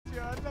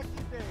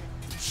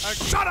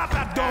Shut up,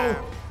 Abdul!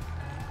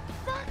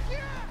 Fuck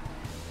yeah!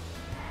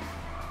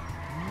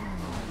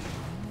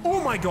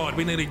 Oh my god,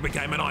 we nearly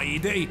became an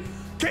IED.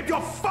 Keep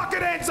your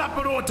fucking hands up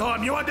at all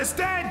time, you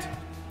understand?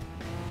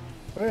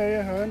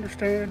 Yeah, I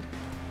understand.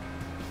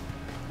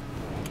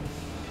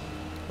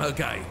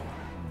 Okay.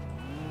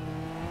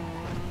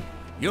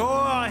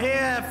 You're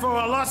here for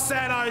a Los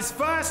Santos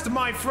first,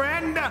 my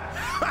friend.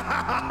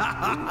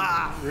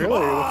 Really?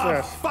 What's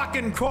that?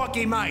 Fucking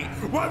cocky, mate.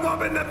 We're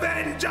robbing the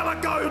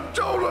Vangelico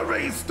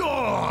jewelry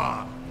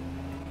store.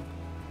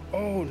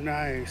 Oh,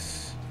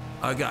 nice.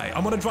 Okay,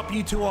 I'm gonna drop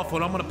you two off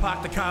and I'm gonna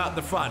park the car at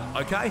the front,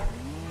 okay?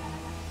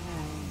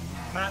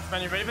 Matt,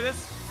 man, you ready for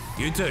this?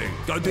 You two,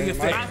 go do your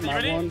thing. Matt, you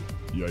ready?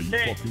 Yeah, you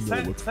Okay, fucking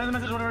know it. send the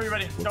message whenever you're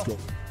ready. Let's go.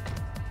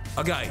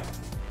 Okay,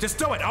 just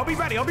do it. I'll be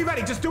ready.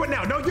 Just do it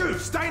now. No, you.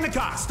 Stay in the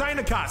car. Stay in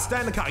the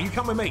car. You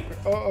come with me.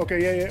 Oh,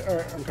 okay, yeah. All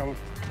right, I'm coming.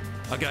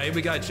 Okay, here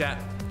we go,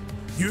 chat.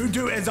 You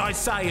do as I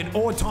say at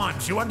all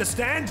times. You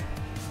understand?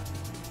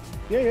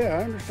 Yeah,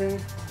 I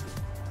understand.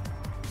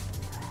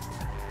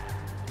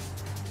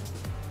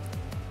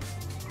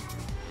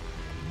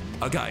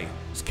 Okay,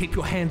 just keep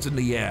your hands in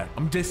the air.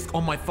 I'm just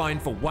on my phone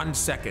for 1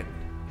 second.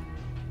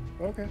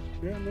 Okay,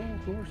 yeah, no,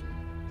 of course.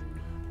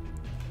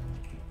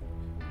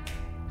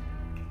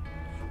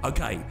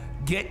 Okay,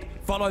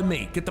 follow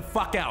me. Get the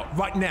fuck out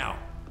right now.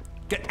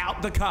 Get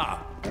out the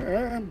car.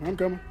 I'm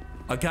coming.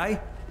 Okay?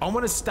 I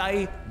want to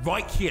stay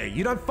right here.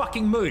 You don't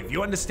fucking move.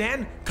 You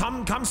understand?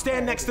 Come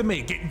stand next to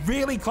me. Get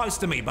really close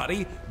to me,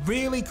 buddy.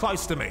 Really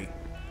close to me.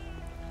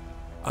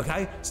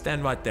 Okay?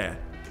 Stand right there.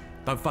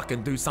 Don't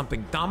fucking do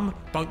something dumb.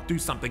 Don't do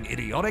something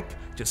idiotic.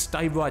 Just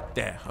stay right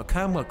there.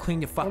 Okay? I'm gonna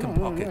clean your fucking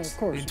pockets. Yeah, of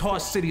course, the entire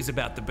city's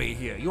about to be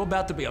here. You're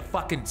about to be a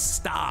fucking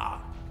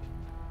star.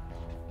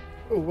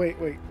 Oh, wait.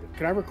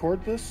 Can I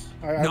record this?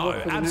 No,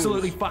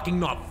 absolutely fucking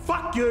not.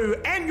 Fuck you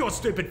and your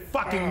stupid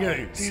fucking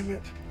news. Damn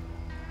it.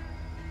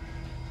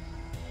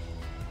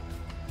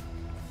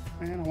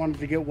 Man, I wanted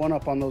to get one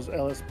up on those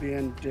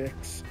LSBN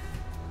dicks.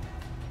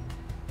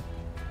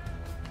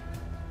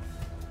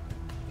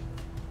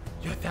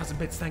 Yo, 1,000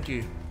 bits, thank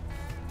you.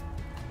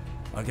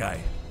 Okay.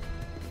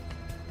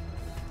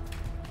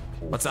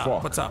 What's up?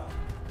 Fuck. What's up?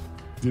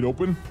 Did it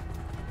open?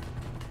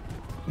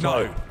 No,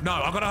 Sorry. no,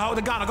 I gotta hold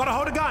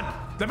a gun.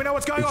 Let me know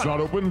what's going on. It's not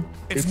open?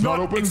 It's not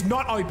open? It's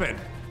not open.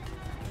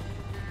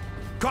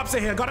 Cops are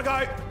here, gotta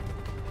go.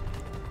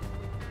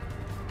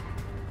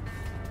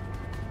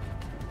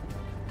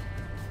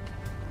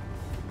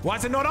 Why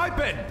is it not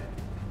open?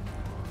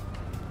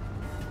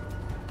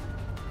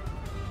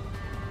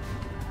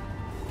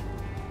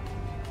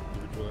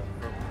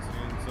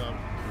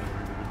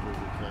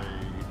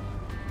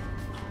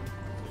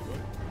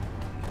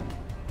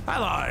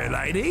 Hello,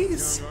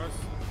 ladies.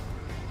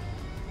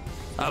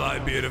 Hello,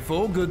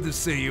 beautiful. Good to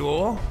see you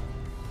all.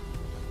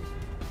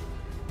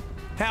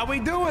 How we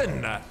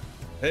doing?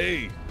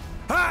 Hey.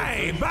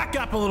 Hey, back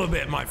up a little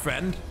bit, my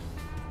friend.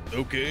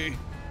 Okay.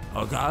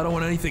 Okay, I don't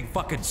want anything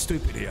fucking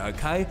stupid here,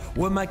 okay?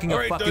 We're making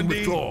a fucking Dundee,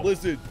 withdrawal.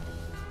 Listen.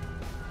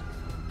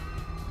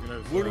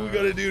 What do we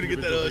gotta do to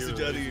get that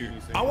hostage out of here?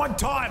 I want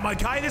time,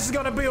 okay? This is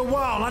gonna be a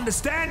while,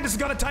 understand? This is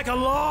gonna take a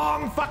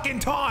long fucking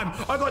time.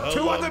 I got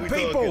two other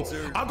people.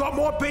 I've got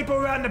more people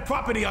around the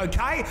property,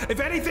 okay?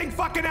 If anything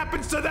fucking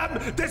happens to them,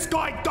 this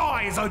guy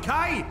dies,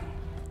 okay?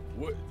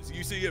 What? So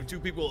you say you have two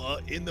people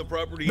in the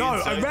property? No,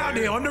 inside around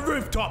there? here on the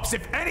rooftops.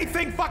 If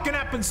anything fucking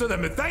happens to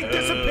them, if they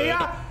disappear,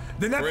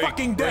 then they're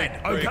fucking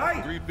dead,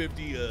 okay?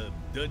 350,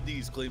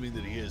 Dundee's claiming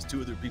that he has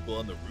two other people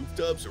on the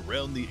rooftops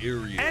around the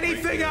area.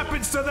 Anything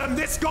happens to them,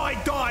 this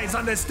guy dies,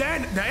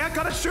 understand? They aren't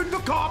gonna shoot the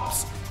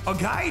cops,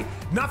 okay?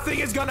 Nothing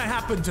is gonna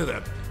happen to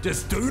them.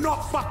 Just do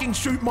not fucking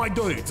shoot my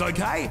dudes,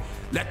 okay?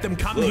 Let them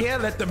come here,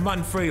 let them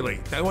run freely.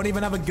 They won't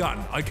even have a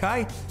gun,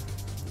 okay?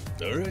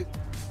 All right.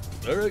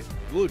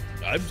 Look,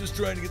 I'm just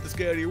trying to get this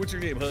guy out of here. What's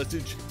your name,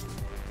 hostage?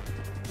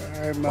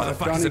 Why the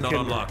fuck is it not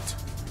unlocked?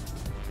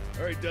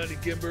 All right, Donnie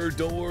Kimber,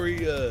 don't worry.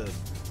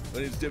 My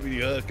name's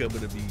Deputy Huck. I'm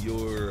gonna be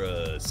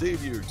your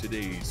savior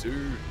today,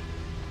 sir.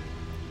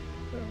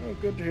 Oh,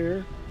 good to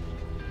hear.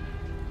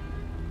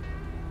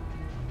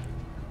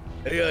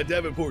 Hey,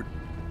 Davenport.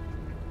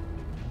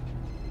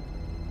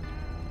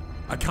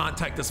 I can't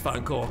take this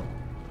phone call.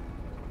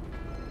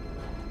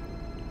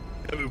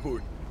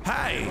 Davenport.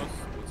 Hey!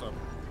 What's up?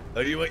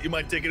 You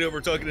mind taking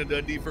over talking to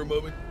Dundee for a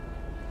moment?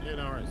 Yeah,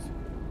 no worries.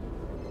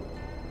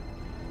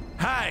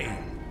 Hey!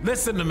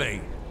 Listen to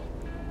me.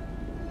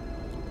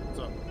 What's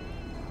up?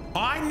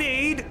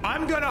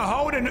 I'm gonna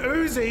hold an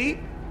Uzi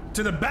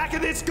to the back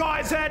of this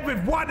guy's head with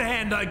one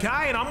hand,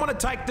 okay? And I'm gonna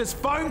take this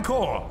phone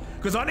call,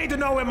 because I need to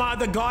know where my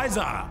other guys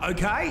are,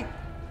 okay?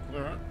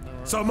 All right.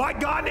 So my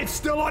gun is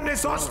still on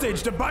this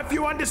hostage. Do both of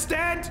you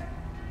understand?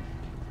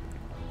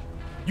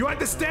 You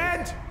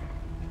understand?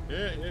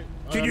 Yeah.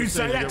 Can you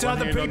say that to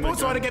other people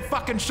so I don't get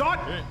fucking shot?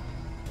 Yeah,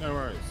 no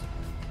worries.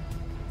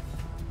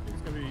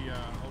 He's gonna be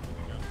holding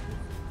the gun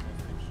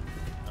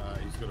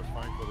hostage. He's got a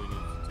phone call he needs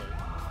to take.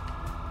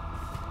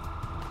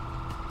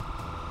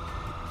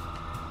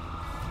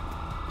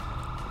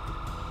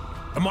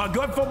 Am I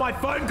good for my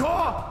phone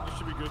call? This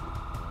should be good.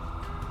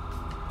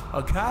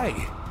 Okay,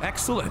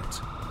 excellent.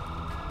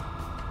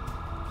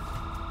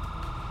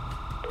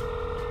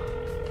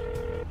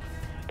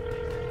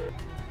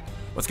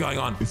 What's going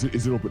on? Is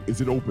it open? Is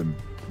it open?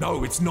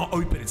 No, it's not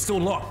open. It's still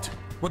locked.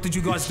 What did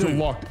you guys do? It's still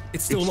locked.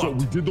 It's still locked.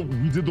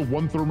 We did the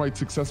one thermite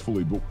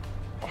successfully, but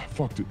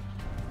fucked it.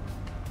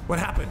 What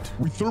happened?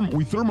 We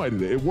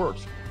thermited it. It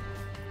worked.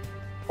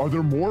 Are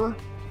there more?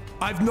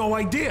 I've no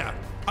idea.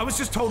 I was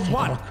just told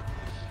one.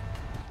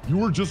 You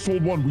were just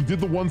told one. We did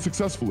the one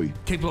successfully.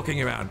 Keep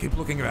looking around. Keep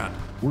looking around.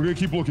 We're gonna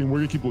keep looking. We're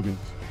gonna keep looking.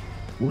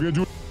 We're gonna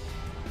do it.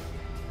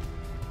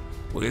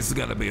 Well, this is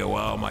gonna be a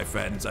while, my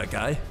friends,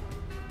 okay?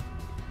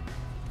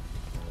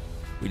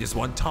 We just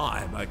want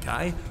time,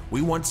 okay?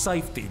 We want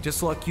safety,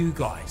 just like you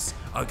guys,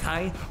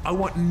 okay? I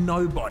want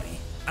nobody,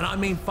 and I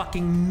mean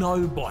fucking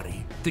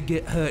nobody, to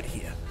get hurt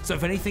here. So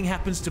if anything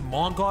happens to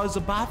my guys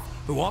above,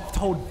 who I've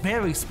told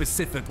very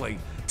specifically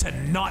to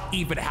not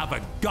even have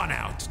a gun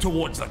out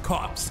towards the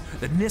cops,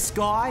 then this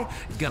guy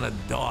is gonna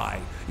die.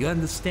 You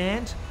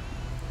understand?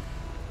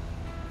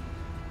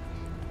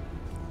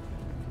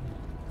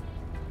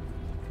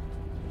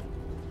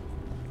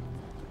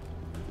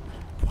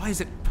 Why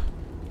is it...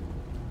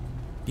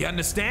 You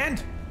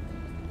understand?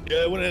 Yeah,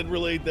 I went ahead and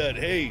relayed that.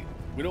 Hey,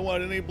 we don't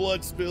want any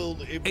blood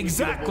spilled. If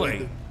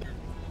Exactly.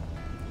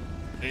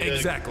 Hey,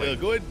 Exactly.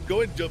 Go ahead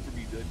and jump for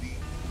me, Dundee.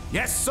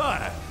 Yes,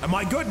 sir. Am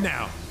I good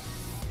now?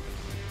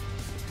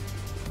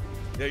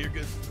 Yeah, you're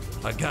good.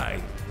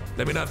 Okay.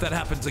 Let me know if that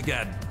happens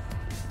again.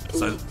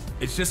 So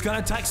it's just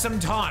gonna take some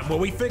time while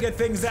we figure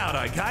things out,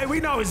 okay? We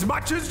know as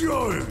much as you.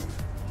 All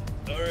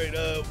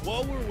right.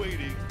 While we're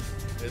waiting,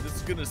 and this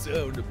is gonna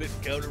sound a bit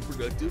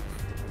counterproductive.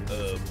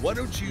 Why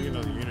don't you?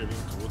 Another unit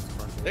towards the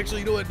front.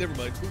 Actually, you know what? Never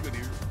mind. We're good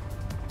here.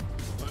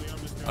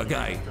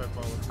 Okay.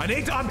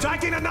 I'm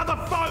taking another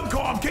phone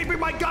call. I'm keeping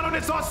my gun on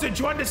its hostage.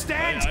 You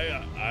understand?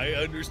 I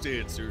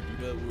understand, sir.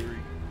 Do not worry.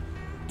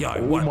 Yo,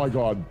 Oh what? my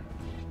god.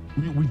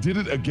 We did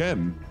it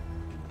again.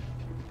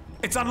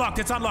 It's unlocked.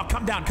 It's unlocked.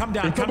 Come down. Come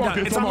down. It's Come unlocked.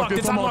 down. It's unlocked.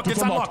 It's unlocked.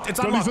 It's unlocked. It's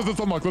Dundee unlocked. says it's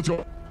unlocked. Let's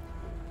go.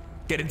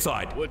 Get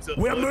inside. What's up,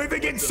 We're bud?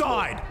 moving What's up,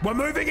 inside. We're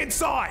moving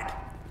inside.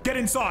 Get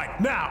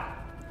inside now.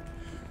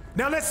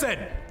 Now listen.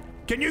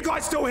 Can you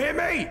guys still hear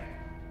me?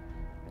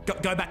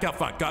 Go back out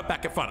front. Go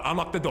back out front.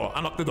 Unlock the door.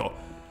 Unlock the door.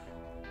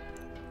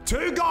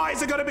 Two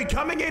guys are going to be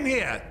coming in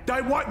here.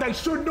 They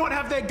should not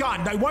have their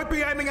gun. They won't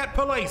be aiming at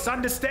police.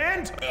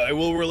 Understand? I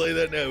will relay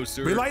that now,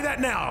 sir. Relay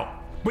that now.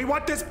 We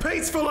want this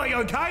peacefully,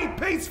 okay?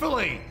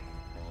 Peacefully.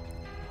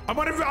 I'm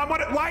gonna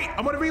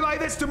relay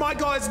this to my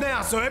guys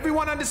now, so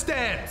everyone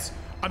understands.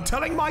 I'm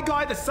telling my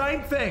guy the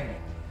same thing.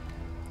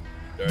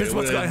 This is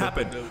what's going to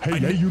happen.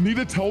 Hey, you need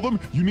to tell them.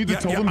 You need to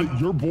tell them that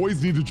your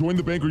boys need to join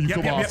the bank or you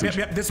kill the hostage.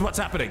 This is what's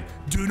happening.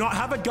 Do not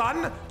have a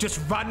gun.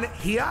 Just run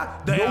here.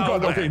 No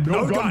gun. Okay,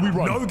 no gun. We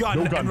run. No gun.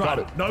 No gun. And Got run.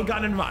 it. No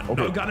gun and run.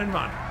 Okay. No gun and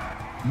run.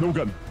 No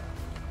gun.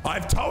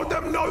 I've told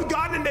them no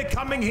gun and they're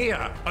coming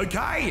here.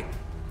 Okay.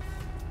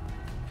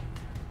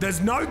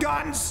 There's no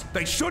guns.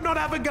 They should not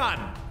have a gun.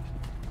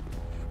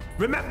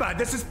 Remember,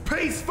 this is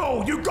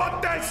peaceful. You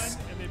got this.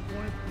 And they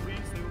pointed police,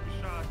 they will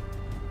be shot.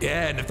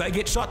 Yeah, and if they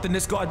get shot, then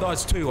this guy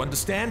dies too.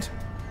 Understand?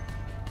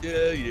 Yeah.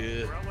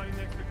 We're outlining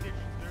the expectations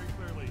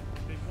very clearly.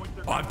 They point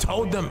their I've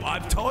told them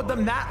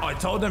that. I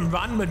told them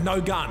run with no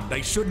gun.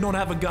 They should not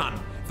have a gun.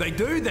 If they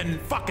do, then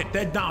fuck it,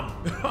 they're dumb.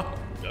 All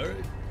right.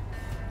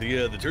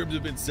 The terms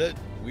have been set.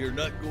 We are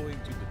not going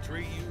to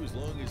betray you as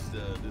long as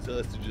this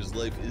hostage's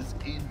life is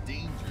in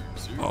danger,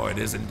 sir. Oh, it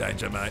is in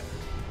danger, mate.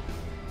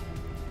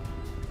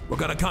 We're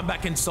gonna come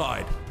back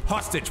inside.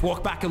 Hostage,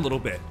 walk back a little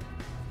bit.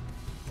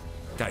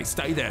 Okay,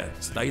 stay there.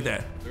 Stay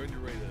there. They're on your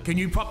right hand.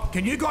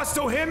 Can you guys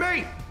still hear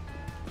me?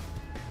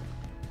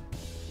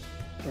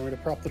 Want me to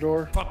prop the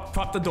door?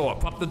 Prop the door.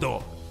 Prop the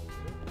door.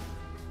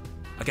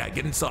 Okay,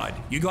 get inside.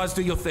 You guys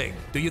do your thing.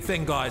 Do your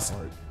thing, guys. All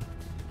right.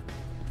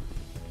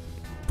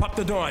 Prop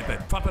the door open.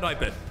 Prop it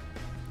open.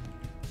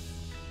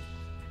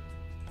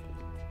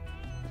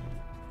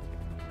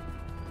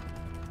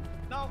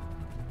 No.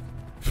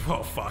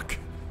 Oh, fuck.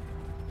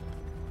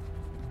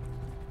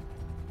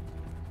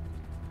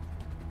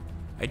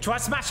 Hey, try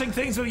smashing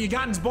things with your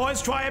guns,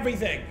 boys. Try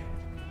everything.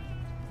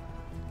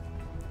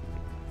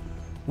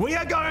 We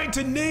are going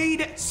to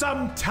need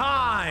some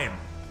time.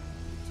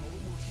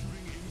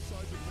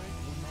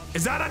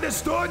 Is that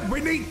understood?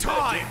 We need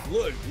time.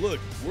 Look,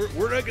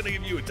 we're not gonna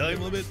give you a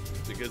time limit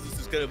because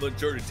this is kind of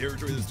uncharted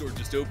territory. The store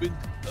just opened.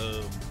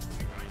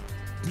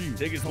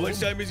 Take as much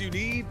time as you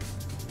need.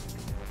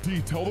 D,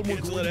 tell them we're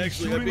Cancel going it, to be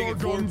actually. I'm shooting being our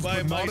guns, informed by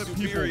but my not at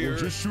people. superior We're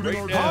just shooting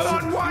right our now.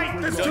 guns. Hold on,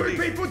 wait. There's two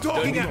Dundee, people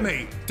talking at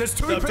me. There's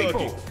two Stop people.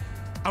 talking.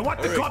 I want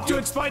the All right, cop to good.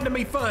 explain to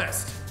me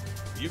first.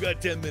 You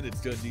got 10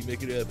 minutes, Dundee.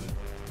 Make it happen.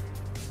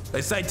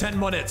 They say 10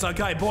 minutes.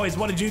 Okay, boys,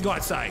 what did you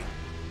guys say?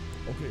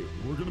 Okay,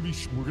 we're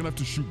gonna have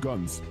to shoot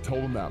guns.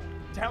 Tell them that.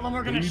 Tell them we're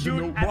They gonna need to shoot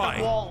know at why.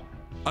 the wall.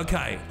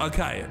 Okay.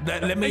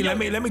 Let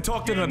me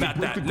talk to them about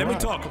break that. the Let me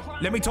ground.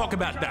 talk. Let me talk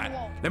about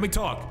that. Let me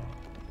talk.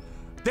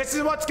 This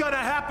is what's gonna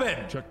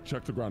happen.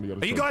 Check the ground.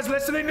 Are you guys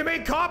listening to me,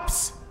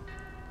 cops?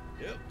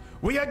 Yep.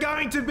 We are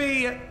going to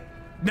be...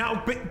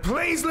 Now,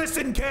 please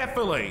listen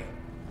carefully.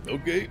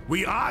 Okay.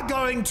 We are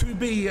going to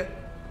be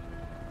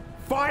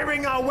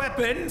firing our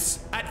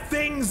weapons at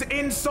things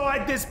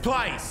inside this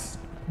place.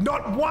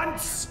 Not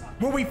once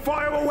will we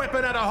fire a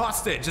weapon at a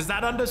hostage. Is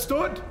that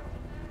understood?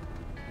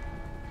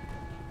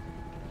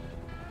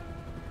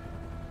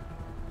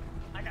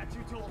 I got 2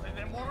 tools. Is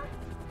there more?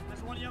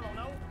 There's one yellow,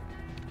 no?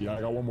 Yeah,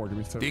 I got one more. Give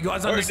me 7. Do you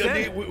guys All right,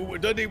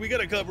 understand? Dundee, we got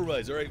to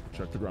compromise, all right?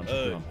 Check the ground. Check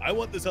the ground. I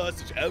want this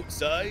hostage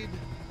outside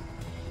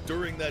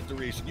during that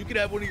duration. You can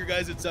have one of your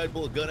guys inside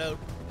pull a gun out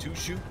to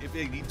shoot if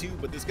they need to,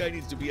 but this guy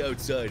needs to be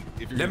outside.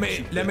 If you're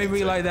Let me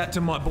relay that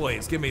to my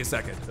boys. Give me a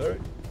second. All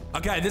right.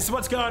 Okay, this is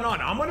what's going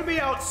on. I'm gonna be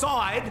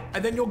outside,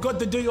 and then you're good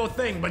to do your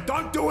thing, but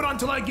don't do it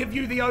until I give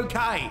you the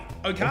okay.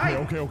 Okay?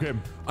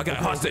 Okay,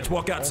 hostage,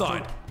 walk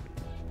outside.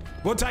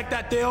 We'll take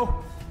that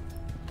deal.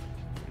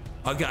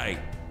 Okay.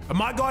 Are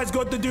my guys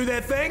good to do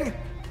their thing?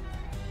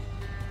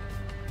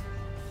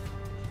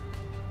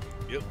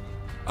 Yep.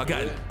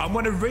 Okay, I'm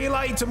gonna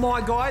relay to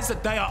my guys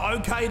that they are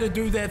okay to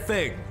do their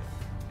thing.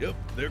 Yep,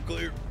 they're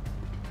clear.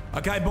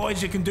 Okay,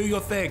 boys, you can do your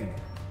thing.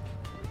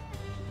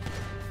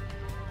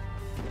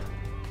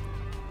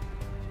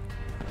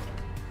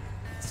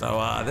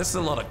 So, this is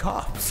a lot of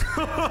cops.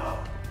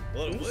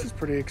 This is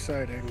pretty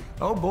exciting.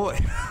 Oh boy.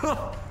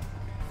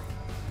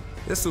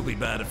 This will be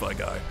bad if I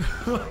go.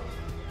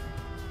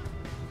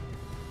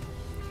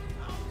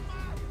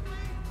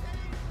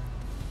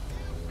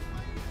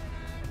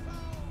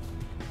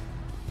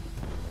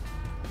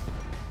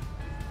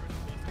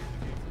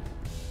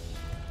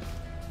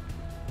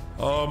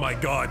 Oh my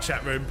god,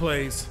 chat room,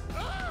 please.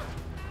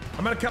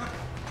 I'm gonna come.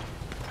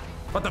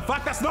 What the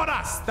fuck? That's not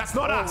us! That's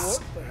not us!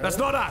 That's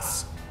not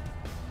us!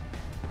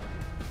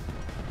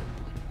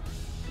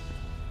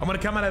 I'm gonna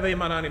come out of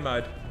Imanani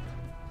mode.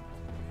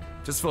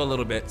 Just for a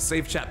little bit. See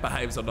if chat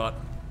behaves or not.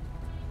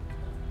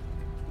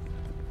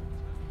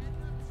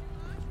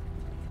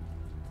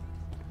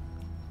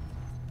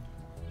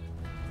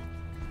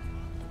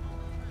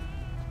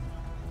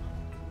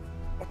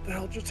 What the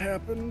hell just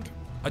happened?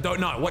 I don't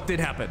know. What did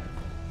happen?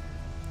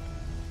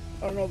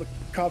 I don't know. The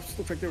cops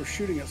looked like they were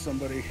shooting at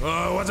somebody.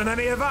 Oh, it wasn't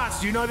any of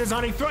us. You know there's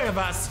only 3 of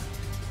us.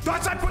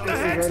 Don't I put the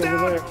heads Right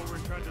down? over there. We're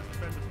trying to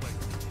defend the place.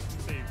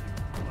 Save you.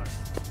 Relax.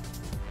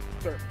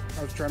 Sorry,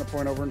 I was trying to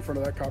point over in front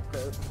of that cop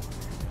car.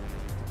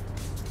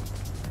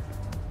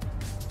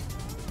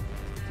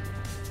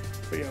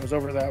 But yeah, it was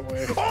over that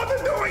way. Oh,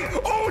 they're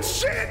doing! Oh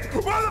shit!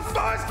 We're the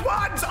first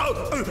ones!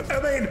 Oh,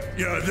 I mean,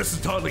 yeah, this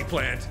is totally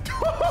planned.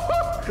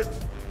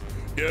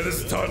 Yeah,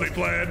 this is totally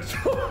planned.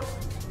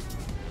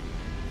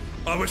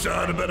 I wish I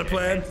had a better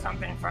plan.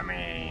 Something for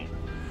me.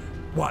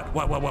 What?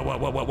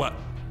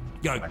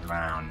 Yo, The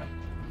ground.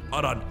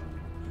 hold on.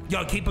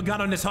 Yo, keep a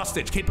gun on this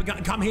hostage. Keep a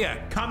gun. Come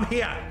here. Come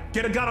here.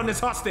 Get a gun on this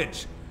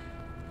hostage.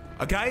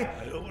 Okay?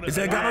 Is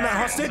there a gun on that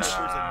hostage? There's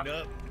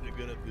enough to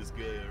gun up this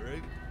guy, all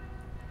right?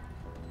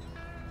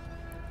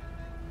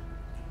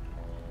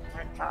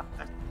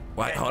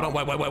 Wait, hold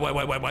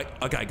on. Wait.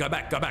 Okay, go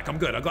back. I'm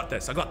good. I got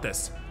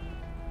this.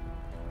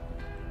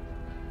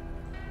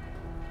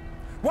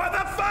 We're the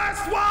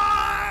first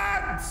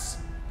ones!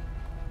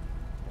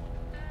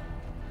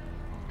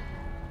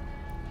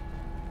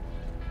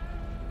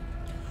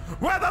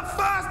 We're the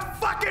first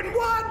fucking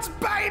ones,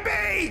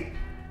 baby!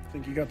 I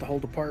think you got the whole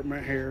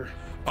department here.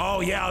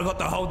 Oh yeah, I got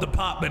the whole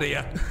department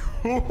here.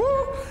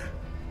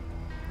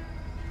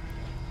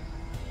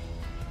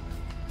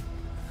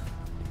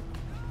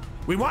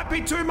 We won't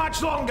be too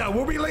much longer.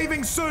 We'll be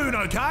leaving soon,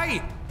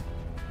 okay?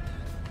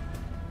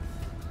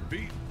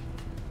 Repeat.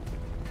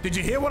 Did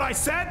you hear what I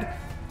said?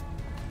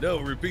 No,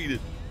 repeat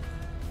it.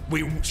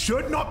 We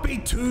should not be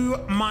too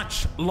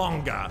much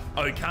longer,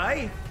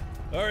 okay?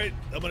 All right,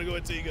 I'm gonna go ahead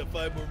and say you got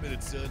 5 more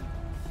minutes, son.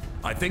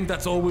 I think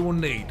that's all we will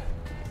need.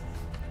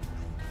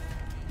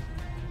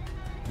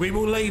 We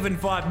will leave in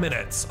 5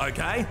 minutes,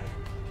 okay?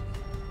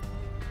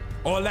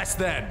 Or less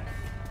than.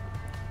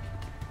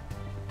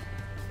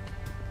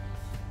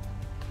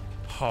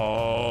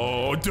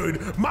 Oh,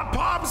 dude, my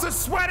palms are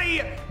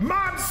sweaty!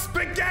 Mom's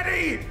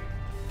spaghetti!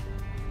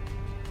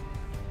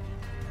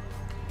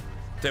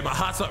 Dude, my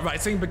heart's not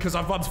racing because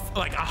I've won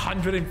like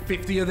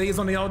 150 of these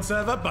on the old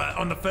server, but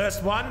on the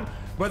first one,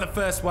 we're the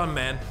first one,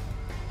 man.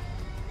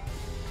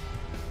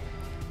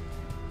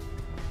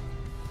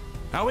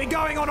 Are we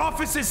going on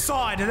officer's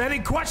side? And any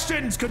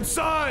questions,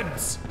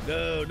 concerns?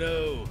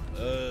 No.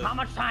 How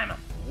much time?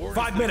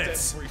 5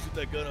 minutes. Before you shoot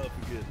that gun off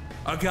again.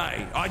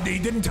 Okay, he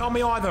didn't tell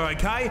me either,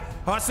 okay?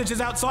 Hostage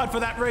is outside for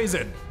that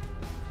reason.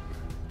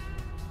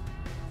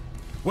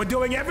 We're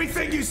doing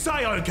everything you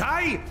say,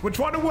 okay? We're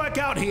trying to work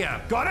out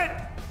here. Got it?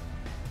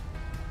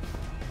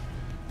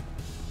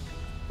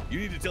 You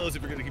need to tell us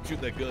if you're gonna keep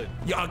shooting that gun.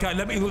 Yeah, okay,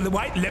 let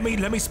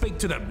me speak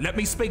to them. Let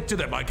me speak to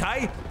them,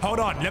 okay? Hold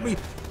on,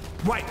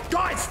 wait,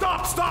 guys,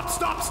 stop.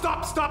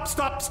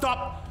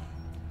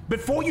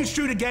 Before you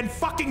shoot again,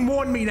 fucking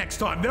warn me next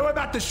time. They're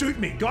about to shoot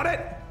me, got it?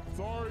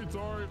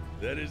 Sorry.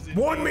 That is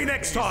Warn me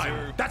next time.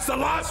 sir. That's the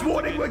last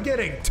warning we're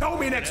getting. Tell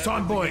me next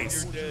time,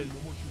 boys. You're dead.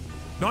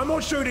 No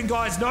more shooting,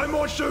 guys. No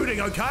more shooting,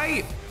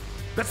 okay?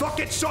 Let's not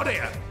get shot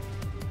here.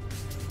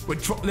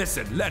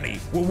 Listen, Lenny,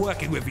 we're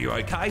working with you,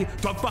 okay?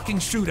 Don't fucking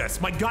shoot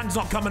us. My gun's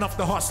not coming off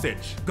the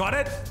hostage. Got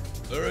it?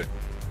 All right.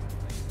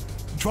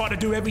 Try to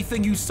do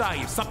everything you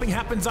say. If something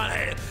happens,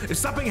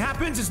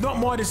 it's not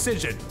my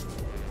decision.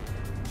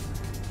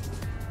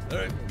 All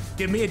right.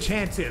 Give me a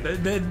chance here.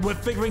 We're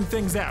figuring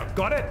things out.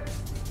 Got it?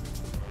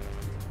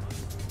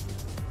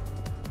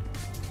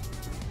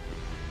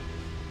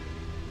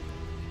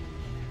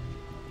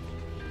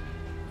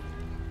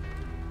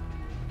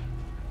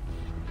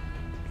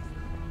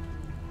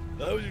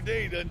 How was your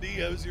day, Dundee?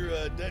 How's your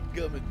debt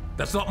coming?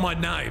 That's not my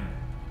name.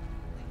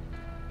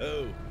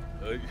 Oh.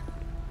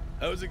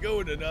 How's it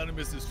going,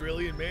 anonymous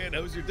Australian man?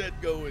 How's your debt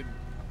going?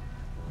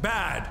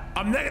 Bad.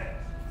 I'm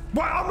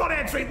not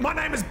answering. My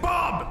name is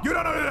Bob. You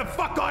don't know who the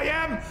fuck I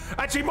am?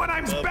 Actually, my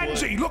name's Bob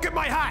Benji. what? Look at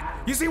my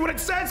hat. You see what it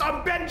says?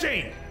 I'm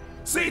Benji.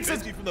 See, it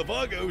says... Benji from the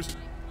Vagos.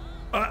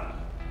 I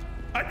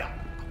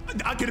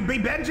could be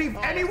Benji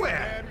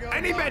anywhere.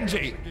 Any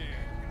Benji.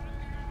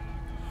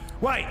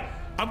 Wait,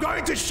 I'm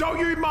going to show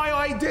you my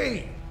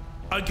ID.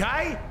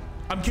 Okay?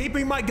 I'm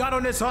keeping my gun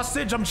on this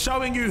hostage. I'm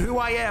showing you who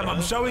I am.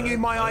 I'm showing you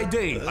my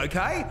ID.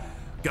 Okay?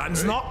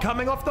 Gun's not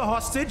coming off the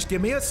hostage.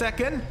 Give me a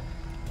second.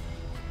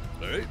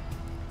 All right.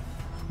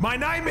 My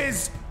name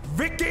is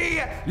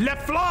Ricky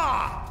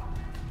Lefleur.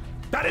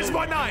 That is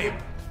my name.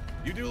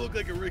 You do look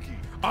like a Ricky.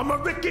 I'm a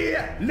Ricky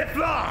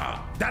Lefleur.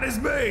 That is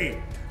me.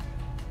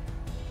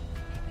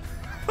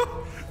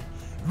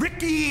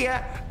 Ricky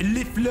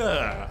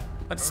Lefleur.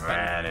 That's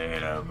ready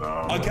to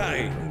go.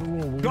 Okay,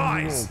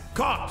 guys,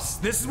 cops,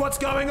 this is what's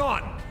going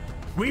on.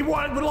 We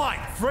would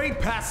like free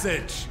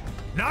passage,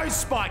 no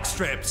spike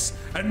strips,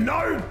 and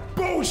no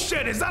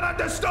bullshit. Is that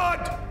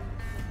understood?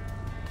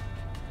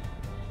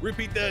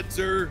 Repeat that,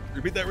 sir.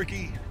 Repeat that,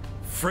 Ricky.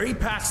 Free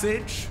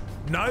passage,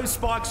 no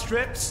spike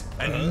strips,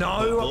 and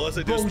no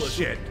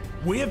bullshit.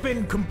 We have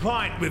been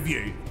compliant with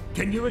you.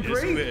 Can you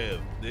agree?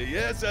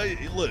 Yes, you have.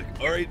 Yes, look,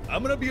 all right,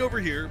 I'm gonna be over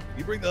here.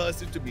 You bring the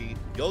hostage to me.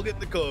 Y'all get in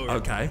the car.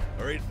 Okay.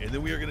 All right, and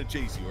then we are gonna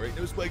chase you, all right?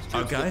 No spike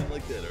strips, okay. nothing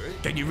like that, all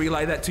right? Can you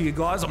relay that to you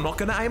guys? I'm not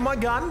gonna aim my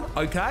gun,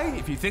 okay?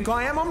 If you think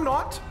I am, I'm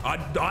not.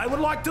 I would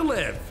like to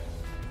live.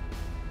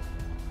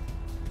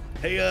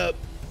 Hey, all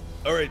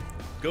right,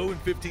 go in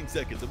 15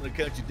 seconds. I'm gonna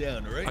count you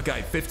down, all right?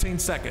 Okay, 15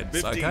 seconds,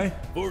 15, okay?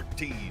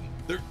 14,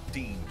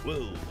 13,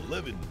 12,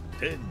 11,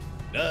 10,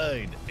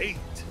 9, 8,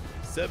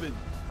 7,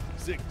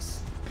 6,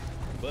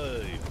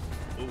 5,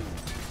 4,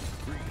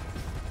 3,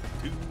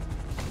 2,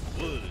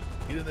 1.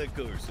 Get in that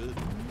car, son.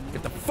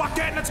 Get the fuck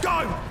in, let's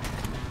go!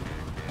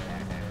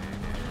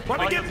 What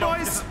we get,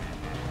 boys?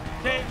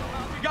 Okay,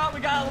 we got a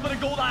little bit of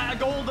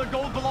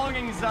gold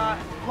belongings. A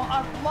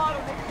lot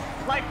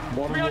of, like,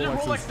 300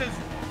 Rolexes.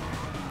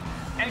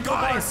 And gold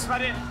bars,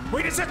 right?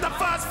 We just hit the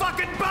first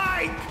fucking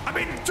bank! I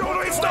mean,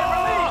 jewelry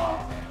store!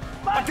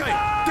 Okay,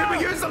 did we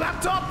use the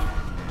laptop?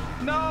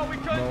 No, we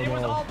couldn't.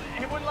 No.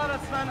 It wouldn't let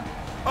us, man.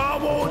 Oh,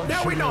 well,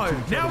 now we know.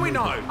 Now we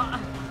know.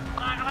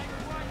 I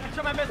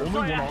tried my best to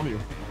Only try one it. on you.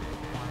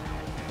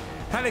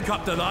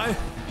 Helicopter, though.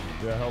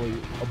 Yeah, heli.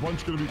 A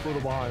bunch gonna be further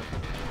behind.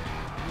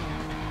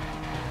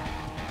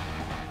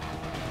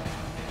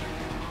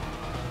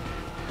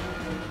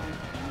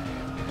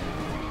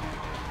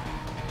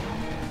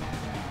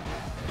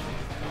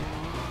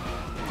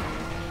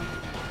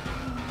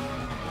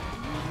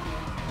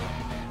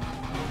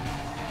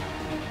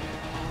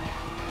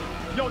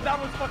 Yo, that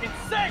was fucking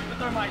sick, the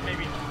thermite,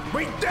 baby.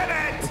 We did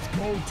it! Let's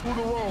go 2 in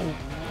a row.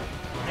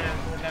 Yeah,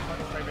 that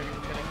fucking straight, baby.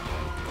 We're kidding.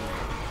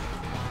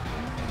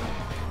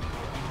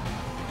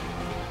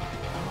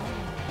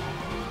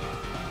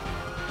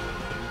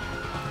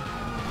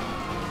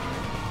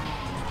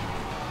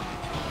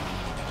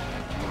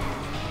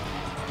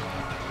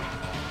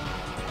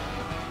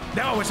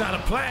 Now I wish I had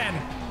a plan.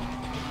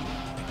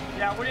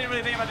 Yeah, we didn't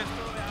really think about this.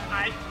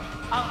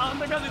 I'm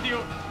the best with you.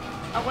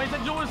 I went to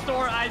the jewelry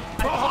store. Hi!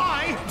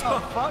 Oh,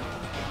 fuck.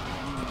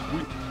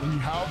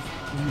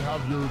 We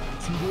have your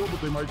 2-door,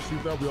 but they might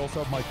shoot that. We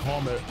also have my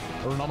Comet,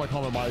 or not my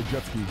Comet, my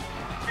jet ski.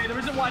 Hey, the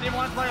reason why I didn't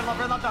want to play a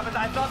laptop is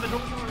I thought the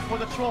jewelry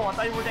was a troll. I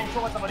thought you were getting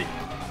trolled by somebody.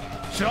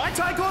 Should I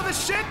take all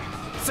this shit?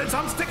 Since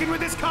I'm sticking with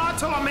this car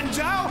till I'm in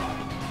jail?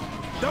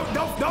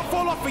 Don't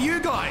fall off for you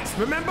guys,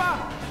 remember?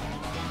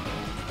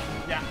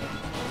 Yeah.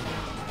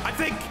 I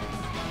think,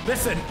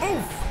 listen,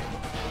 oof.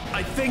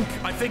 I think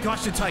I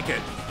should take it.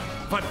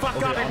 If I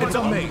fuck up, it's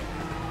on me.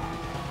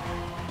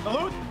 The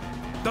loot?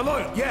 The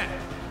loot, yeah.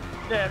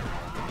 Yeah.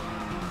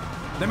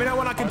 Let me know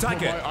when I can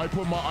take it. I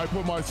put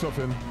my stuff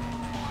in.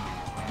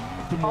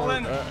 All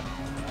in.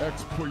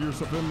 X, put your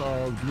stuff in.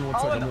 Give me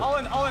 1 second. All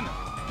in.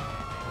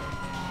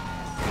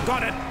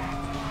 Got it.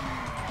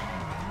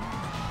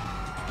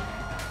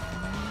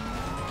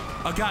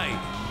 Okay,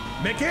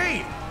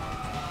 Mickey.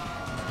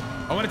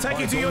 I want to take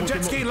you to your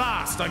jet ski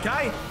last,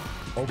 okay?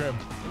 Okay.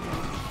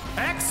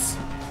 X,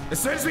 as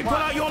soon as we pull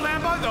out your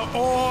Lambo,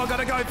 I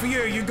gotta go for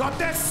you. You got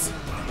this?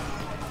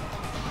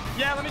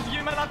 Yeah, let me give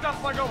you my laptop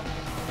before I go.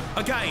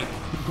 Okay.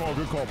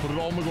 Good call. Put it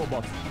all in the gold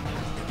box.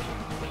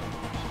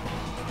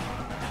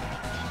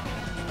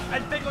 I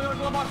take the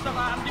glove box stuff.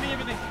 I'm giving you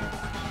everything.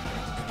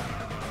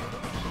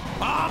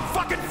 Oh, I'm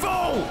fucking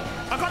full!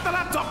 I got the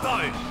laptop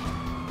though!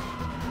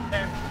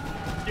 There.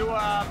 You,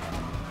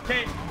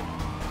 okay.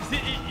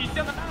 You see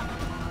on the map?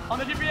 On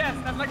the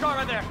GPS, that's my car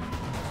right there.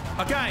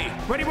 Okay,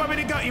 where do you want me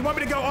to go? You want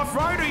me to go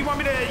off-road or you want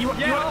me to...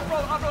 Yeah,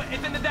 off-road, off-road.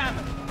 It's in the dam.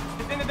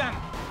 It's in the dam.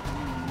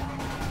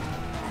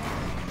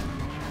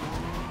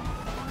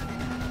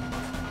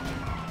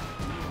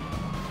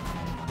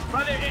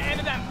 Right there, in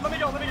the dam. Let me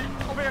go, over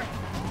here.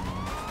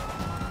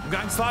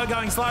 I'm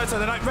going slow so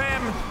they don't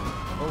ram.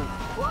 Oh.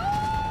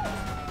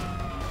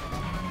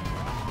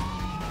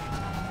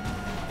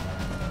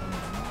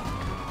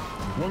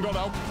 One got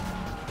out.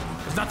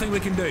 There's nothing we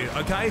can do,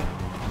 okay?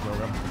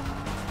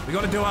 We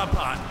gotta do our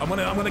part. I'm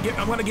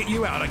gonna get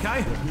you out, okay?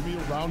 Yeah, give me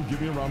around to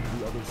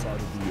the other side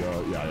of the,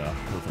 yeah,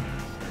 perfect.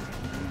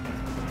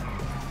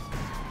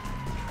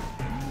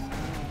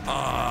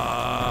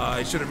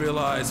 I should have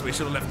realized we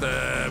should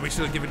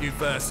have given you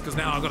first, because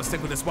now I've got to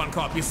stick with this one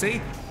cop, you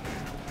see?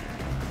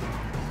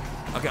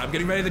 Okay, I'm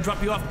getting ready to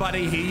drop you off,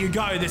 buddy. Here you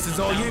go. This is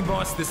all you,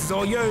 boss. This is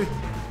all you. Yeah,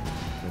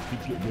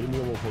 keep getting me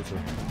a little closer.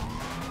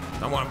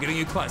 Don't worry, I'm getting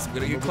you close. I'm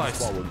getting you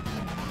close.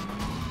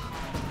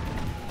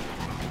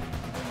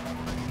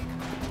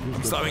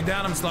 I'm slowing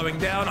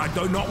down. I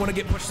do not want to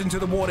get pushed into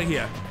the water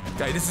here.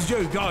 Okay, this is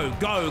you. Go in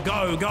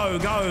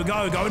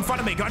front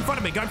of me. Go in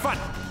front.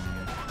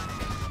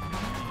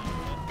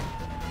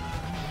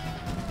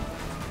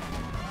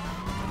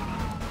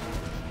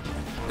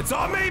 It's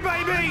on me,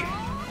 baby.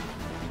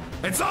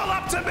 It's all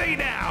up to me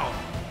now.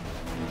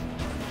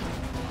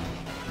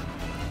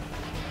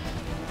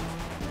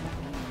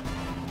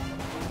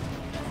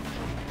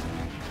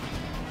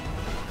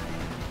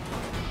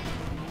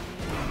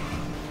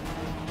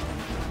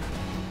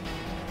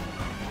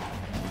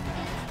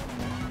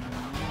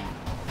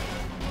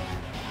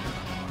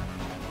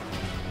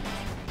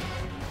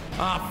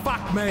 Ah,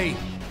 fuck me.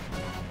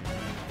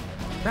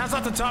 Now's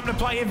not the time to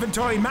play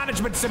Inventory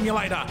Management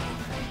Simulator.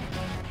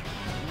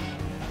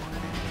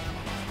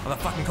 Oh, the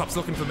fucking cop's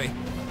looking for me.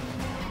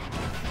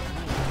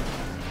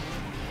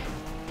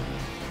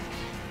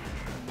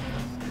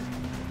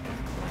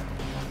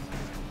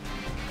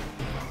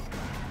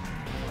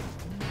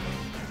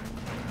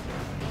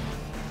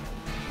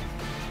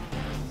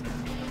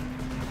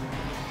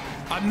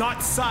 I'm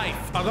not safe.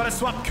 I've got to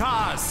swap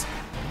cars.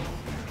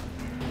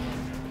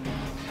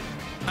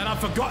 And I've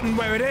forgotten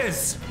where it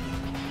is.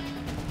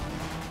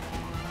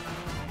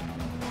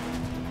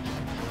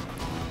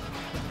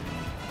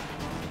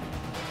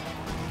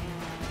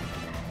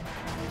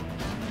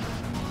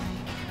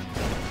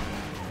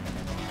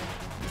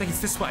 I think it's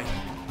this way.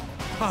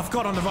 Oh, I've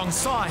got on the wrong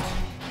side.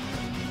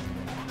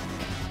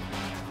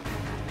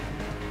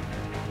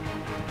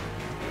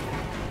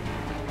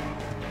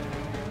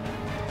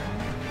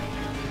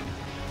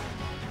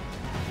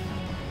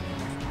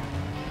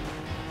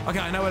 Okay,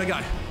 I know where to go.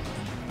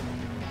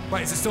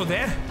 Wait, is it still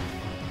there?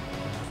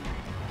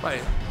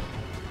 Wait.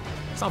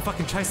 It's not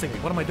fucking chasing me.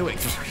 What am I doing?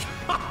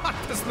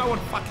 There's no one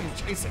fucking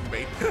chasing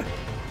me.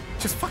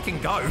 Just fucking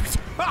go.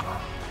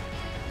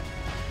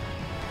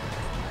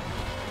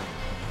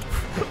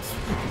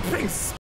 Being